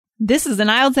This is an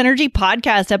IELTS Energy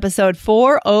Podcast, episode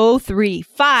 403,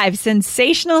 5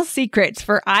 Sensational Secrets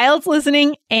for IELTS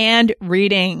Listening and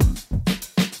Reading.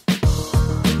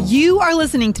 You are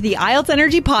listening to the IELTS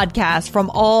Energy Podcast from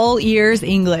All Ears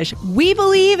English. We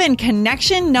believe in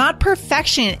connection, not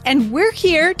perfection, and we're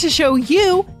here to show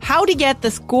you how to get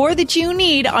the score that you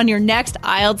need on your next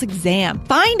IELTS exam.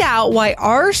 Find out why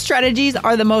our strategies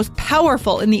are the most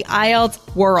powerful in the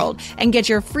IELTS world and get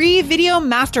your free video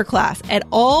masterclass at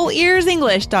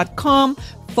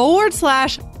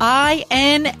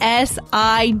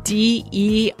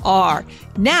allearsenglish.com/INSIDER.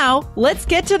 Now, let's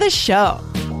get to the show.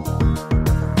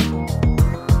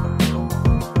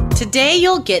 Today,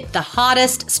 you'll get the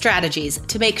hottest strategies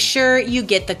to make sure you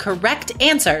get the correct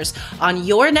answers on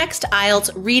your next IELTS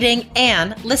reading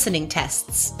and listening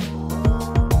tests.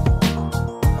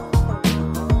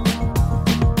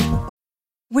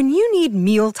 When you need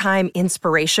mealtime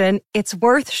inspiration, it's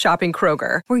worth shopping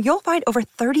Kroger, where you'll find over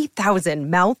 30,000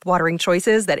 mouth-watering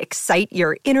choices that excite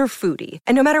your inner foodie.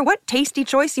 And no matter what tasty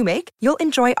choice you make, you'll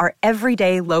enjoy our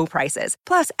everyday low prices,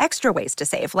 plus extra ways to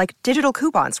save, like digital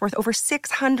coupons worth over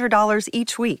 $600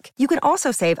 each week. You can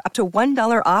also save up to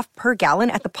 $1 off per gallon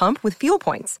at the pump with fuel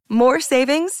points. More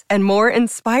savings and more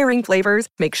inspiring flavors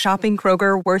make shopping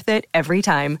Kroger worth it every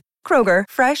time. Kroger,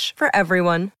 fresh for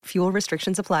everyone. Fuel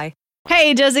restrictions apply.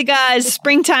 Hey, Jessica, is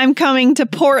springtime coming to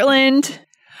Portland?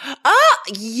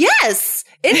 Yes,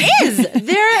 it is.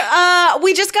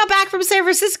 We just got back from San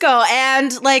Francisco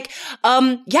and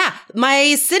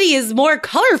my city is more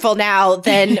colorful now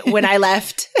than when I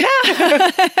left.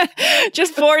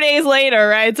 Just 4 days later,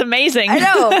 right? It's amazing. I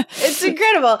know. It's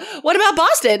incredible. What about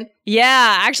Boston?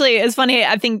 Yeah, actually, it's funny.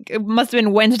 I think it must have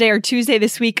been Wednesday or Tuesday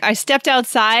this week. I stepped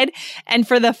outside, and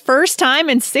for the first time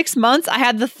in 6 months, I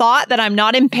had the thought that I'm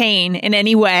not in pain in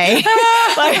any way.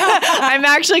 I'm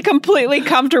actually completely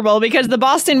comfortable because the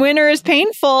Boston winter is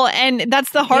painful, and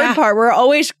that's the hard part. We're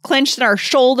always clenched in our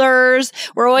shoulders.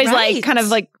 We're always kind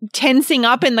of tensing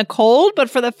up in the cold. But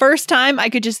for the first time, I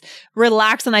could just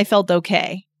relax, and I felt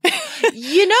okay.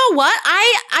 You know what?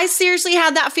 I seriously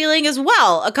had that feeling as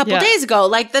well a couple days ago,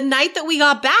 like the night that we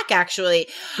got back, actually.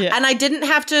 Yeah. And I didn't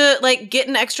have to get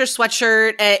an extra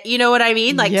sweatshirt, you know what I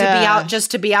mean? To be out, just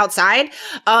to be outside.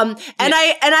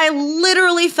 I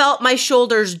literally felt my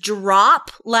shoulders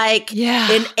drop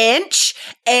an inch,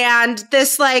 and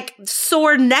this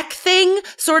sore neck thing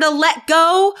sort of let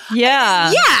go.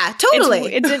 Yeah. Yeah,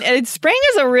 totally. Spring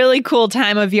is a really cool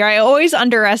time of year. I always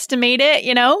underestimate it,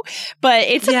 but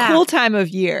it's a cool time of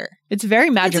year. It's very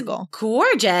magical. It's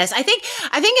gorgeous. I think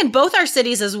in both our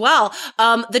cities as well,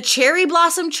 the cherry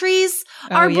blossom trees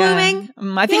are blooming.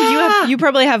 I think you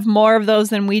probably have more of those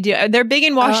than we do. They're big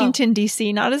in Washington,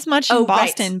 D.C., not as much in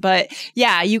Boston, but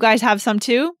you guys have some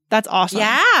too? That's awesome.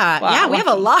 Yeah. Wow, yeah, we have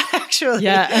a lot, actually.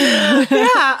 Yeah.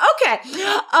 Yeah, okay.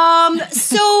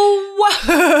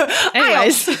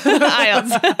 Anyways,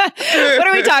 IELTS. What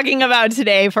are we talking about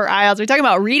today for IELTS? Are we talking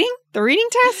about reading? The reading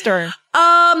test or?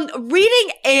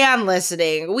 Reading and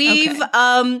listening. We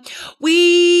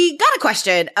got a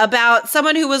question about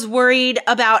someone who was worried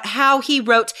about how he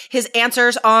wrote his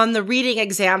answers on the reading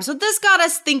exam. So this got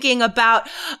us thinking about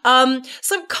some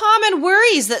common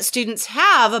worries that students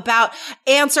have about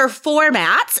answer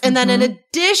formats. And then in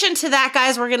addition to that,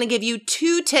 guys, we're going to give you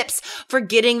 2 tips for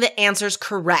getting the answers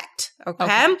correct.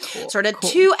 Okay? Cool, sort of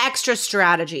 2 extra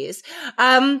strategies.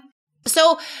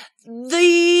 So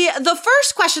the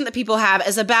first question that people have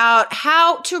is about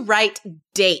how to write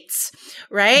dates,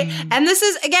 right? And this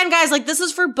is, again, guys, this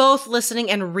is for both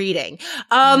listening and reading.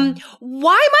 Why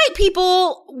might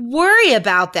people worry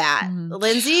about that,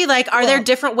 Lindsay? Are there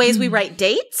different ways we write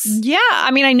dates? Yeah.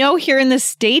 I mean, I know here in the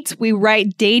States, we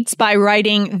write dates by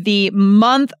writing the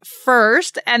month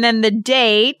first and then the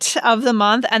date of the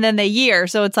month and then the year.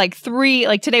 So it's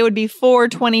 3, today would be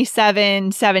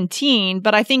 4/27/17.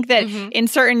 But I think that in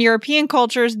certain European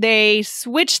cultures, they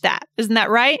switch that. Isn't that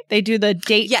right? They do the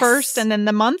date first and then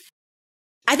the month.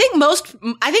 I think most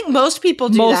people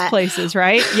do most that. Most places,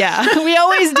 right? Yeah. We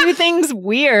always do things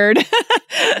weird.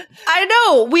 I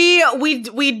know. We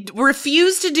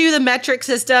refuse to do the metric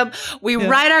system. We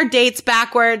write our dates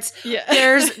backwards. Yeah.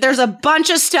 There's a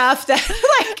bunch of stuff that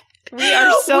we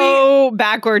are so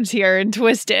backwards here and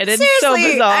twisted. It's so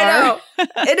bizarre. I know.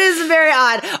 It is very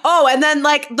odd. Oh, and then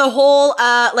the whole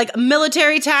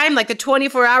military time, the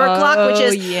 24-hour clock, which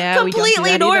is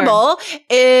completely normal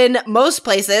in most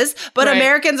places, but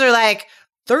Americans are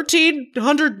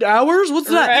 1,300 hours? What's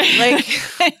that?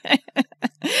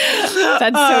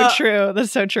 That's so true.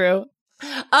 That's so true.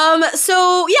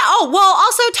 So yeah. Oh, well,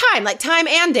 also time, like time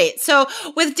and date. So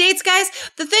with dates, guys,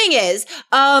 the thing is,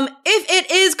 if it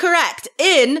is correct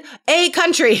in a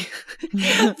country,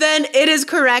 then it is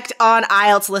correct on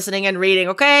IELTS listening and reading.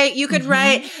 Okay. You could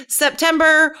write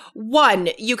September 1.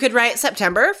 You could write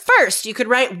September 1st. You could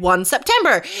write 1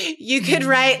 September. You could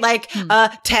write like,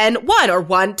 10-1 or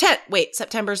 1-10. Wait,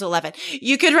 September's 11.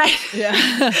 You could write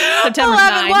September's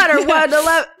 11-1 or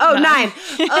 1-11. Oh, 9. 9.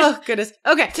 Oh, goodness.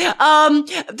 Okay.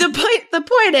 The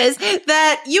point is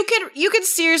that you could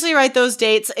seriously write those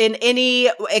dates in any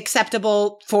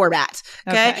acceptable format.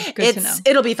 Okay. Good to know.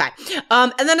 It'll be fine.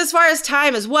 And then as far as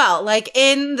time as well, like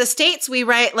in the States, we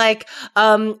write like,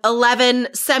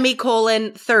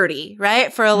 11:30,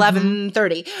 right? For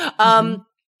 11:30.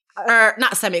 Or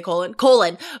not semicolon,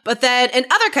 colon. But then in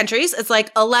other countries, it's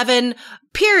like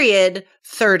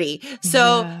 11:30.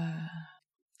 So,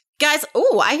 guys,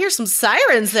 I hear some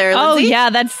sirens there, Lindsay. Oh, yeah,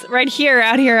 that's right here,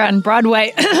 out here on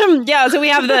Broadway. Yeah, so we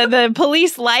have the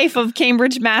police life of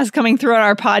Cambridge, Mass. coming through on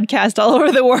our podcast all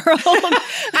over the world.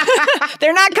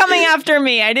 They're not coming after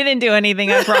me. I didn't do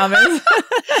anything, I promise.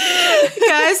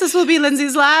 Guys, this will be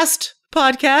Lindsay's last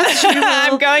podcast.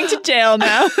 I'm going to jail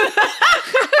now.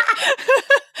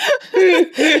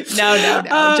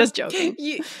 No, just joking.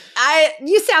 You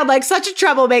sound like such a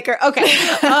troublemaker. Okay.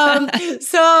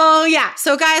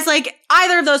 So guys, like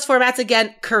either of those formats,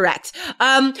 again, correct.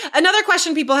 Another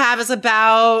question people have is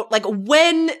about like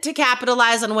when to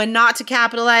capitalize and when not to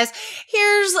capitalize.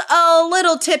 Here's a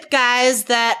little tip, guys,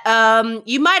 that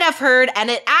you might have heard,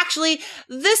 and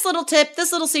this little tip,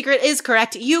 this little secret is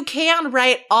correct. You can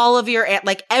write all of your,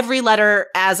 like every letter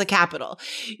as a capital,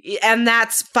 and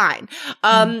that's fine.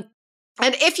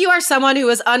 And if you are someone who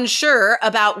is unsure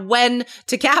about when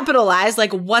to capitalize,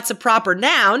 like what's a proper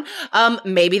noun,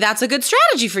 maybe that's a good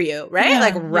strategy for you, right?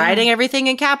 Like writing everything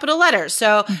in capital letters.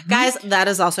 So guys, that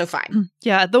is also fine.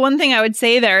 Yeah. The one thing I would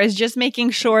say there is just making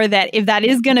sure that if that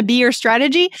is going to be your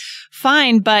strategy,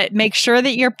 fine, but make sure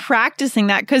that you're practicing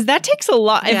that, because that takes a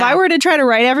lot. Yeah. If I were to try to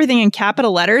write everything in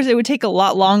capital letters, it would take a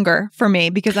lot longer for me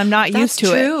because I'm not used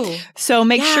to it. So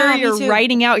make sure you're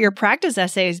writing out your practice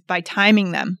essays by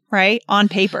timing them, right? On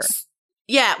paper.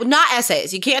 Yeah, not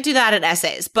essays. You can't do that in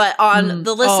essays, but on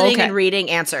the listening and reading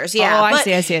answers. Yeah.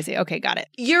 I see. Okay, got it.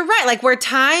 You're right. Like where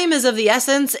time is of the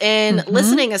essence in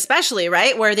listening, especially,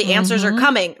 right? Where the answers are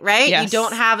coming, right? Yes. You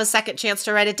don't have a second chance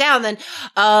to write it down. Then,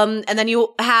 and then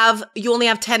you only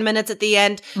have 10 minutes at the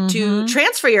end to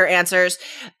transfer your answers.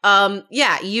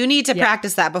 You need to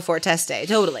practice that before test day.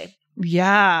 Totally.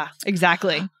 Yeah,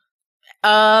 exactly.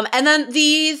 And then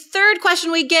the third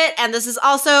question we get, and this is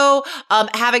also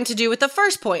having to do with the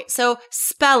first point. So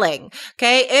spelling,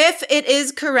 okay? If it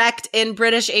is correct in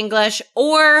British English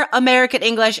or American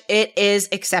English, it is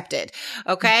accepted,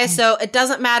 okay? So it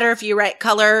doesn't matter if you write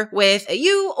color with a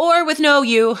U or with no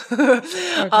U.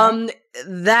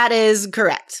 That is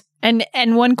correct. And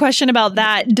one question about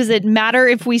that, does it matter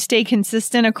if we stay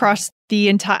consistent across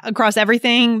across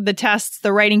everything, the tests,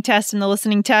 the writing test and the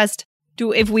listening test?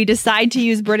 If we decide to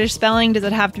use British spelling, does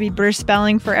it have to be British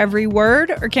spelling for every word,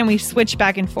 or can we switch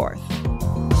back and forth?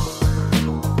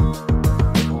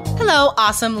 Hello,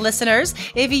 awesome listeners.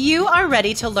 If you are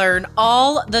ready to learn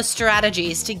all the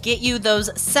strategies to get you those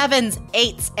 7s,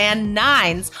 8s, and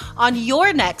 9s on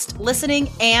your next listening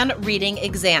and reading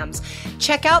exams,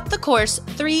 check out the course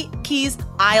 3 Keys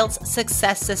IELTS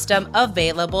Success System,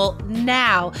 available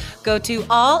now. Go to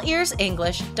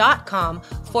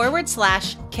allearsenglish.com/KEYS.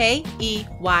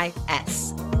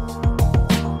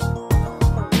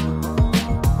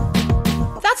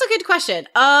 That's a good question.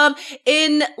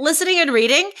 In listening and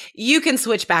reading, you can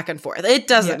switch back and forth. It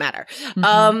doesn't matter.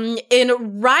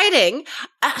 In writing,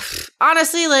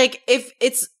 honestly, like it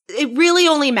really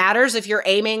only matters if you're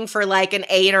aiming for like an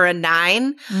 8 or a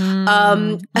 9.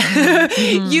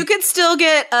 You could still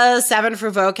get a 7 for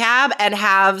vocab and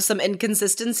have some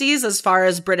inconsistencies as far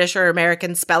as British or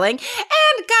American spelling.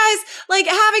 And guys, like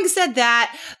having said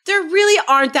that, there really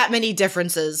aren't that many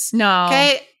differences. No.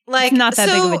 Okay? Like, it's not that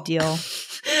big of a deal.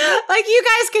 Like you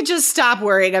guys could just stop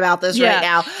worrying about this right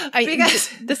now. Because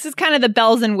this is kind of the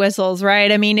bells and whistles,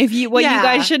 right? I mean, what you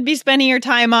guys should be spending your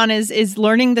time on is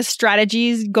learning the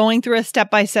strategies, going through a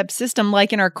step-by-step system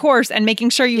like in our course, and making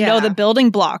sure you know the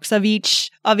building blocks of each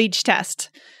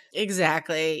test.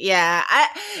 Exactly. Yeah.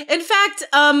 In fact,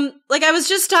 like I was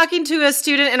just talking to a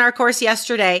student in our course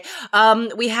yesterday.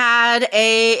 We had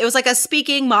it was like a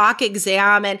speaking mock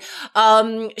exam, and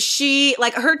she,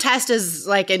 like, her test is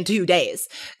like in 2 days.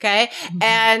 Okay. Mm-hmm.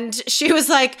 And she was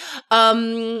like,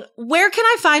 where can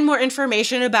I find more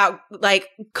information about like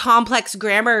complex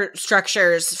grammar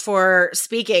structures for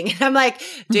speaking? And I'm like,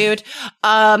 dude,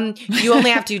 you only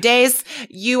have 2 days.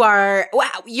 You're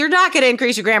not going to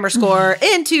increase your grammar score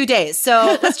in 2 days.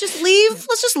 So let's just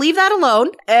leave that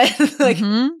alone. Like,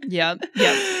 yeah.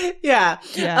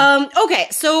 Okay.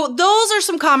 So those are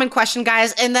some common question,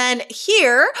 guys. And then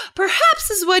here,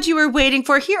 perhaps is what you were waiting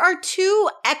for. Here are 2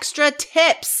 extra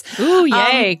tips. Ooh,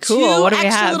 yay. Cool. What do we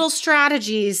have? 2 extra little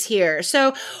strategies here.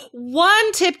 So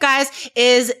one tip, guys,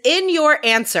 is in your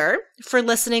answer for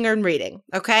listening and reading.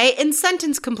 Okay. In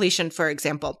sentence completion, for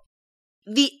example.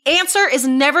 The answer is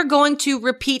never going to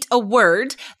repeat a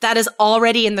word that is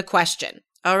already in the question.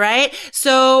 All right.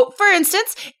 So for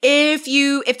instance, if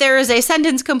there is a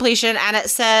sentence completion and it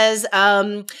says,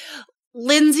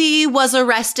 Lindsay was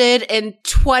arrested in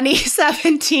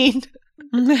 2017.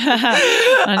 On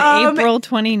April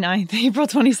 29th, April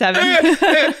 27th.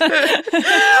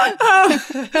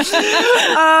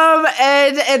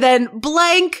 And then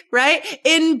blank, right?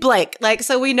 In blank. Like,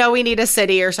 so we know we need a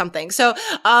city or something. So,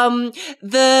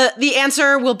 the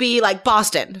answer will be like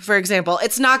Boston, for example.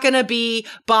 It's not going to be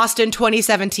Boston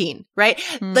 2017, right?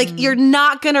 Like, you're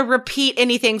not going to repeat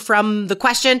anything from the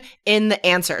question in the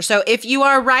answer. So if you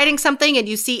are writing something and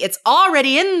you see it's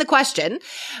already in the question,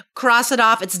 cross it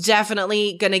off. It's definitely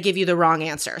going to give you the wrong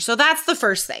answer. So that's the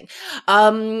first thing.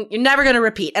 You're never going to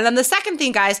repeat. And then the second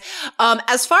thing, guys,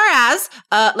 as far as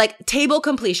like table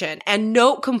completion and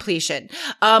note completion,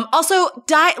 also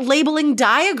labeling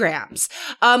diagrams,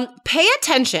 pay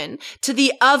attention to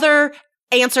the other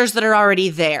answers that are already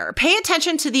there. Pay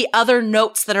attention to the other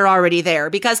notes that are already there,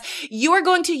 because you are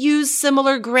going to use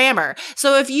similar grammar.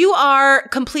 So if you are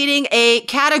completing a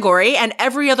category and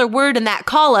every other word in that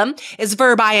column is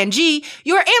verb ing,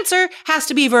 your answer has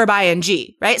to be verb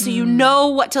ing, right? So you know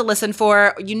what to listen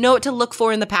for, you know what to look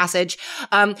for in the passage.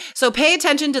 So pay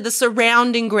attention to the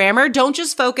surrounding grammar. Don't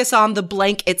just focus on the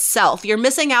blank itself. You're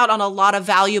missing out on a lot of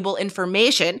valuable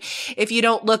information if you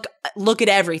don't look at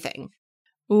everything.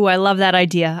 Ooh, I love that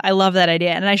idea.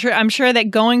 And I'm sure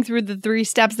that going through the 3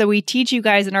 steps that we teach you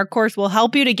guys in our course will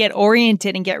help you to get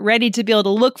oriented and get ready to be able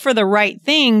to look for the right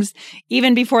things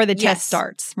even before the test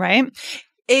starts, right?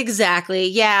 Exactly.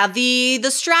 Yeah. The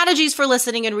strategies for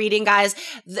listening and reading, guys,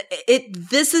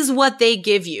 this is what they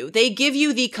give you. They give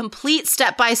you the complete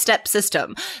step-by-step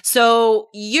system. So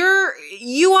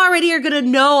you already are going to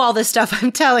know all this stuff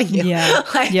I'm telling you.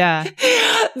 Yeah.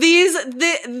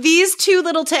 These 2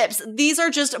 little tips, these are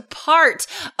just part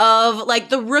of like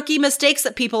the rookie mistakes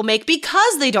that people make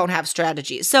because they don't have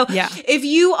strategies. So if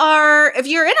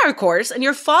you're in our course and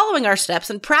you're following our steps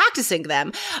and practicing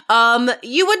them,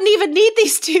 you wouldn't even need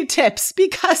these 2 tips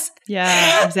because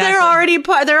they're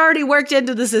already worked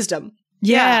into the system.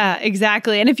 Yeah,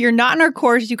 exactly. And if you're not in our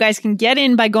course, you guys can get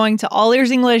in by going to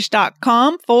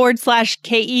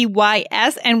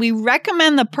allearsenglish.com/KEYS. And we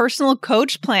recommend the personal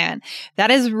coach plan. That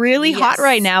is really hot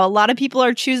right now. A lot of people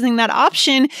are choosing that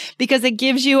option because it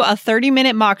gives you a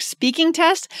 30-minute mock speaking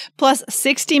test plus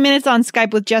 60 minutes on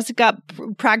Skype with Jessica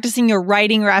practicing your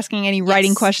writing or asking any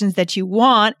writing questions that you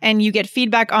want. And you get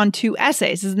feedback on 2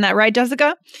 essays. Isn't that right,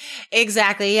 Jessica?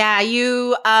 Exactly. Yeah.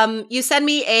 You send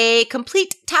me a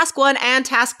complete task 1 and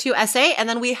task 2 essay, and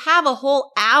then we have a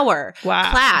whole hour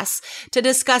class to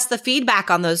discuss the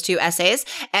feedback on those 2 essays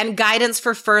and guidance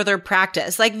for further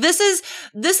practice. Like this is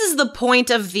the point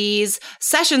of these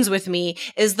sessions with me,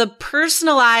 is the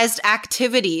personalized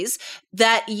activities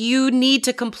that you need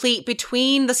to complete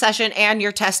between the session and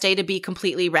your test day to be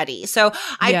completely ready. So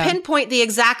I pinpoint the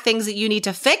exact things that you need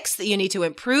to fix, that you need to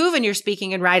improve in your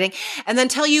speaking and writing, and then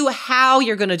tell you how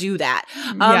you're going to do that.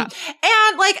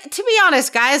 And like, to be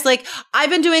honest, guys, like I've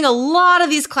been doing a lot of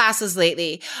these classes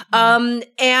lately. And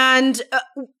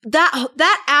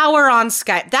that hour on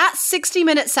Skype, that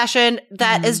 60-minute session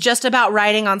that is just about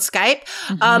writing on Skype,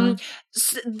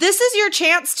 this is your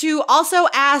chance to also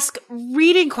ask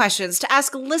reading questions, to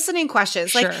ask listening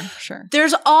questions. Sure.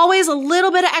 There's always a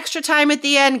little bit of extra time at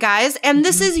the end, guys. And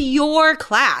this is your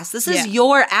class. This is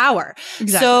your hour.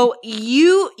 Exactly. So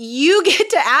you get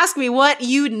to ask me what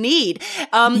you need.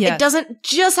 It doesn't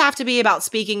just have to be about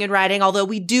speaking and writing, although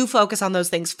we do focus on those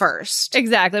things first.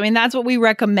 Exactly. I mean, that's what we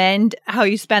recommend, how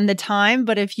you spend the time.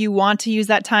 But if you want to use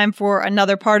that time for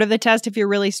another part of the test, if you're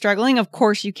really struggling, of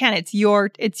course you can. It's your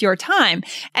time. time.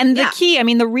 And the key, I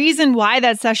mean, the reason why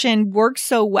that session works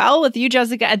so well with you,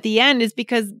 Jessica, at the end is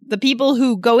because the people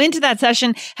who go into that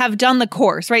session have done the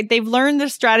course, right? They've learned the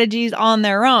strategies on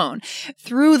their own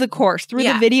through the course, through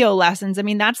the video lessons. I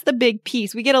mean, that's the big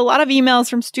piece. We get a lot of emails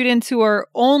from students who are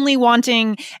only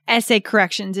wanting essay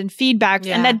corrections and feedback,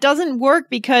 and that doesn't work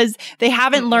because they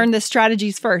haven't learned the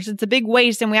strategies first. It's a big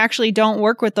waste, and we actually don't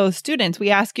work with those students. We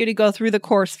ask you to go through the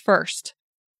course first.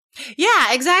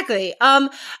 Yeah, exactly. We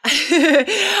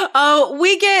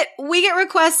get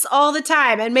requests all the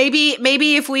time, and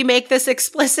maybe if we make this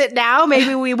explicit now,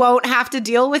 maybe we won't have to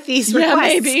deal with these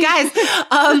requests, guys.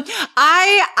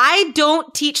 I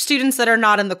don't teach students that are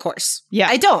not in the course. Yeah,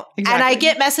 I don't, and I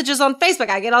get messages on Facebook.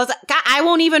 I get all this. I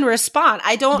won't even respond.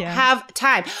 I don't have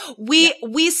time.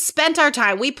 We spent our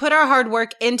time. We put our hard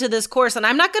work into this course, and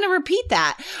I'm not going to repeat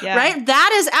that. Right?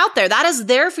 That is out there. That is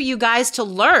there for you guys to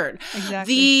learn.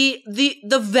 Exactly.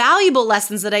 The valuable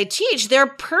lessons that I teach, they're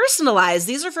personalized.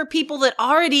 These are for people that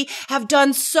already have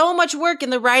done so much work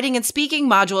in the writing and speaking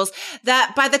modules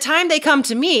that by the time they come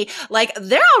to me, like,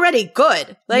 they're already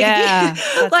good. Like,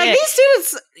 these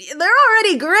students, they're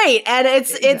already great. And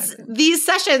it's these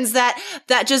sessions that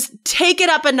just take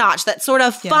it up a notch, that sort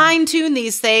of fine tune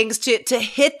these things to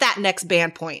hit that next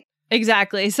band point.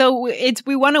 Exactly. So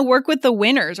we want to work with the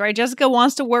winners, right? Jessica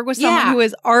wants to work with someone who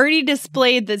has already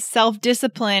displayed the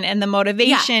self-discipline and the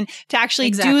motivation to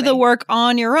actually do the work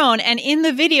on your own. And in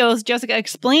the videos, Jessica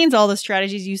explains all the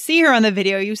strategies. You see her on the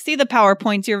video. You see the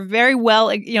PowerPoints. You're very well,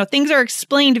 things are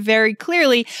explained very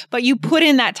clearly, but you put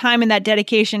in that time and that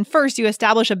dedication first. You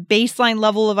establish a baseline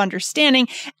level of understanding,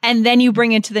 and then you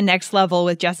bring it to the next level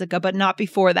with Jessica, but not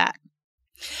before that.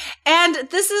 And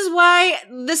this is why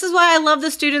I love the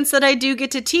students that I do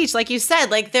get to teach. Like you said,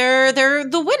 like they're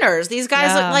the winners. These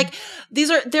guys are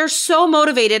they're so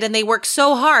motivated and they work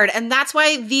so hard. And that's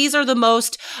why these are the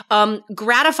most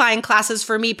gratifying classes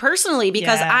for me personally,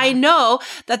 because I know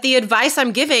that the advice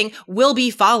I'm giving will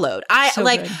be followed.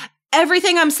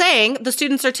 Everything I'm saying, the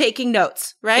students are taking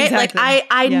notes, right? Exactly. Like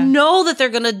I know that they're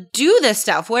going to do this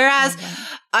stuff. Whereas,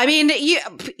 I mean,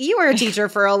 you were a teacher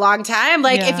for a long time.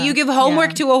 Like if you give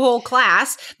homework to a whole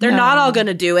class, they're not all going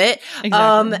to do it.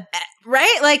 Exactly.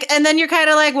 Right? Like, and then you're kind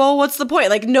of like, well, what's the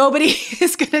point? Like, nobody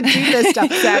is going to do this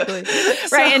stuff. Exactly.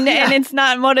 Right. And it's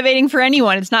not motivating for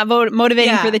anyone. It's not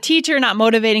motivating for the teacher, not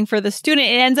motivating for the student.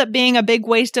 It ends up being a big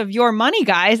waste of your money,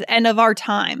 guys, and of our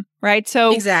time. Right.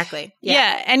 So exactly.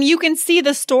 Yeah. And you can see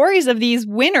the stories of these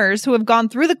winners who have gone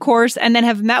through the course and then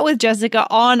have met with Jessica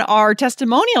on our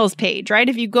testimonials page, right?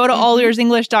 If you go to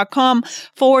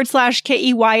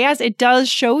allearsenglish.com/KEYS, it does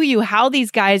show you how these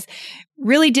guys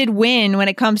really did win when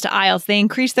it comes to IELTS. They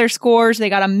increased their scores.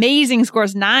 They got amazing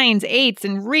scores, 9s, 8s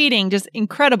in reading, just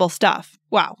incredible stuff.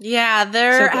 Wow. Yeah,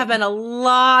 there have been a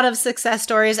lot of success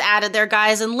stories added there,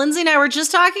 guys. And Lindsay and I were just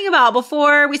talking about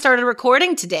before we started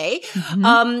recording today,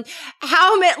 how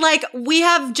we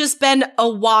have just been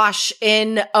awash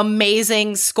in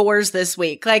amazing scores this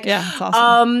week. Like, that's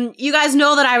awesome. You guys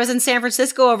know that I was in San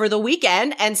Francisco over the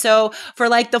weekend. And so for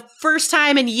like the first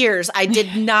time in years, I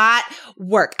did not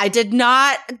work. I did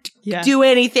not do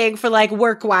anything for like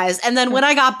work wise. And then when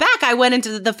I got back, I went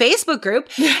into the Facebook group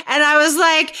and I was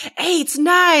like 8s,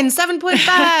 9s,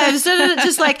 7.5,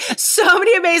 just like so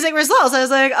many amazing results. I was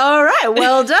like, all right,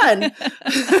 well done.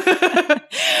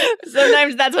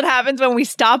 Sometimes that's what happens when we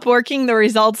stop working, the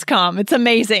results come. It's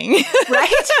amazing. Right?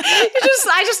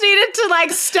 I just needed to like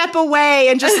step away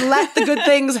and just let the good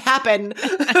things happen.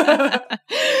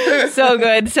 So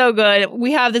good. So good.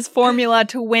 We have this formula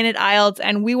to win at IELTS,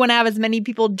 and we want to have as many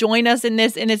people join us in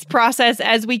this process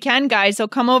as we can, guys. So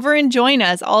come over and join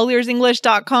us.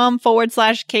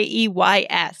 allearsenglish.com/KEYS.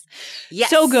 Yes.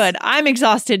 So good. I'm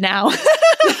exhausted now,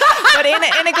 but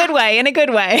in a good way. In a good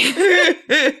way.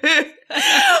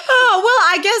 Oh, well,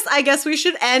 I guess we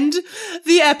should end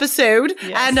the episode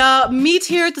and meet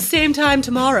here at the same time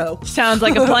tomorrow. Sounds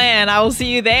like a plan. I will see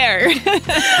you there.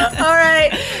 All right.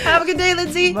 Have a good day,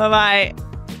 Lindsay. Bye-bye.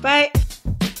 Bye.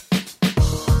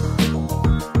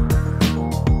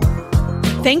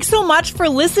 Thanks so much for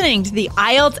listening to the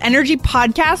IELTS Energy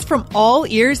Podcast from All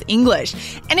Ears English.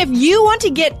 And if you want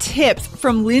to get tips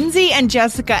from Lindsay and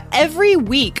Jessica every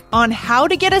week on how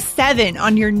to get a 7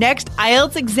 on your next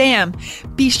IELTS exam,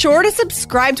 be sure to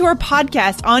subscribe to our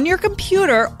podcast on your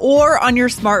computer or on your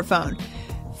smartphone.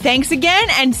 Thanks again,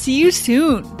 and see you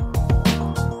soon.